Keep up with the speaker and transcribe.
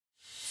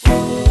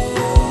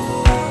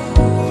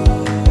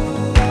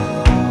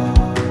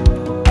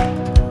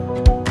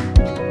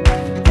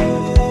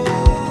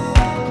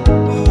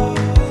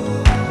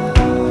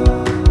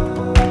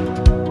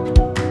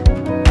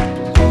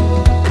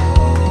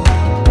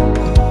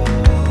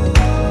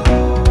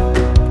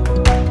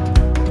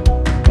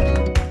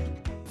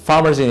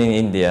Farmers in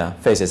India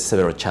faces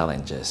several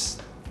challenges,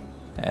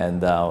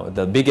 and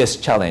the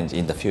biggest challenge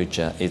in the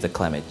future is the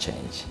climate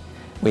change.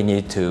 We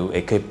need to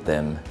equip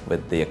them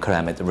with the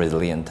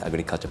climate-resilient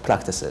agriculture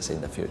practices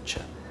in the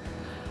future.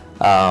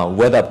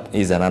 Weather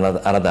is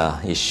another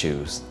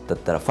issue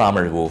that the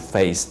farmer will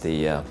face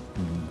the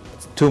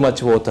too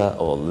much water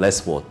or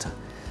less water.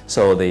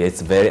 So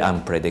it's very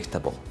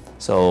unpredictable.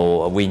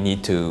 So we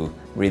need to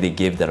really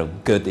give the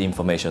good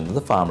information to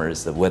the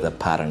farmers, the weather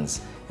patterns,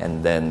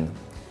 and then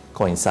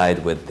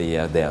coincide with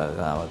their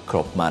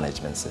crop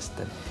management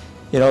system.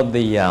 You know,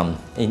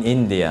 in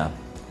India,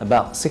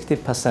 about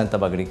 60%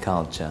 of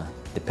agriculture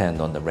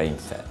depend on the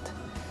rainfed.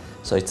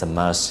 So it's a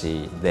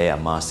mercy, they are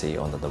mercy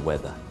on the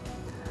weather.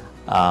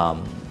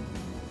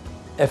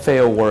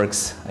 FAO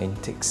works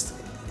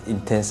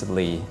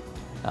intensively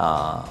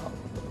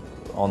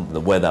on the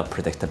weather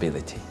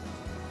predictability,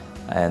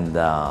 and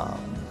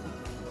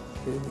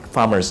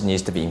farmers need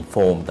to be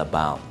informed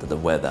about the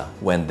weather,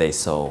 when they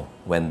sow,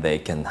 when they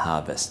can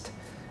harvest,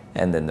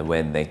 and then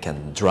when they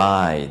can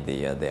dry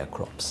their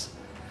crops.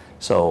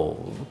 So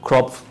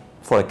crop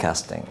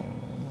forecasting,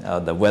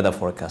 the weather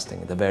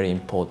forecasting is very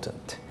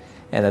important.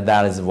 And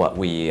that is what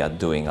we are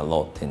doing a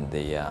lot in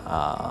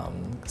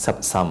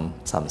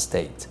some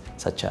states,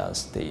 such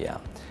as the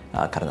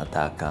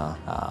Karnataka,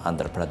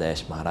 Andhra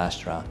Pradesh,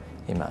 Maharashtra,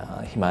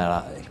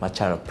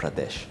 Himachal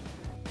Pradesh.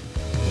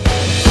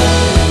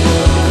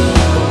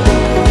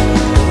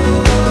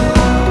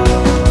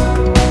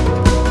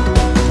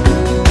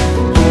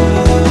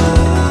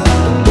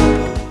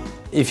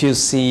 If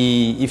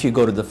you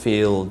go to the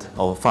field,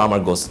 or a farmer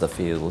goes to the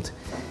field,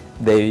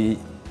 they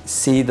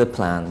see the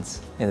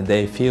plants and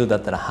they feel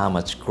that how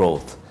much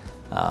growth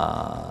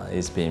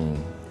is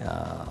being,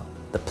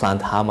 the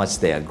plant, how much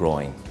they are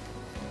growing.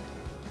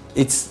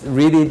 It's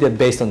really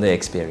based on their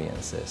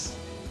experiences.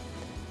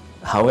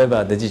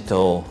 However,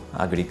 digital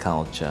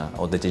agriculture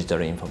or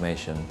digital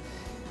information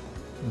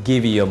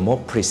give you a more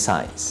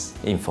precise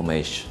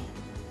information.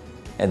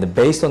 And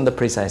based on the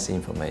precise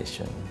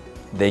information,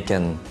 they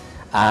can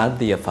add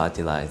the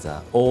fertilizer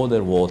or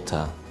the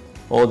water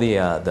or the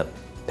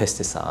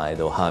pesticide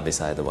or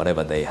herbicide or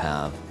whatever they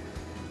have.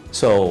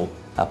 So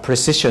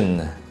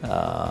precision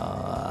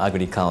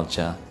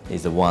agriculture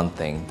is the one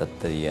thing that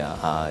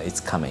it's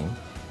coming,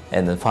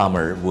 and the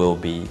farmer will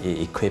be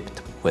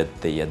equipped with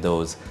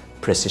those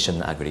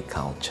precision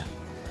agriculture.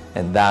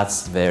 And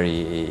that's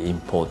very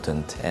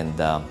important, and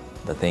the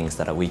things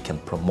that we can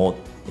promote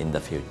in the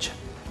future.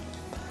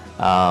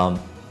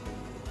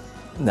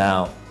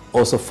 Now,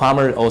 also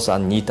farmers also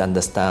need to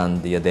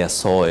understand their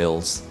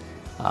soils.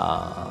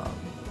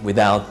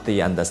 Without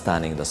the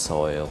understanding the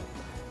soil,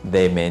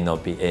 they may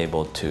not be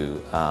able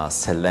to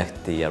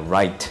select the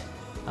right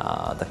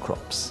the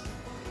crops,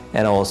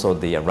 and also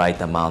the right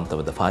amount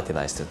of the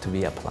fertilizer to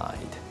be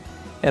applied.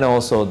 And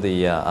also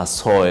the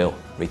soil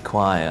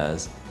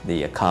requires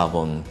the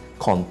carbon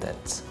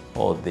contents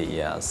or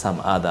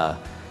some other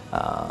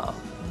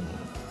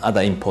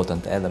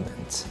important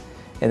elements.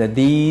 And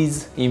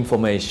these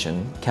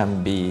information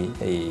can be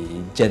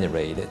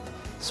generated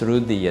through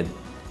the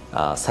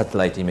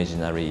satellite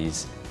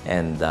imageries,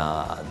 and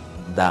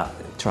that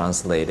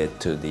translated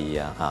to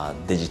the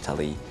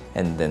digitally,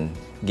 and then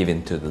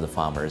given to the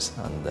farmers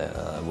and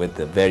with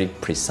the very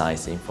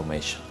precise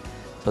information.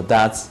 So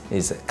that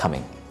is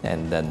coming,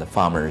 and then the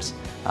farmers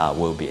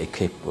will be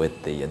equipped with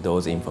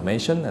those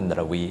information, and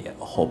we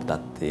hope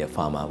that the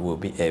farmer will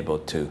be able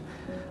to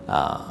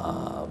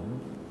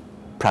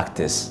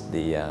practice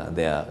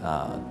their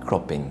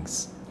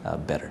croppings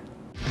better.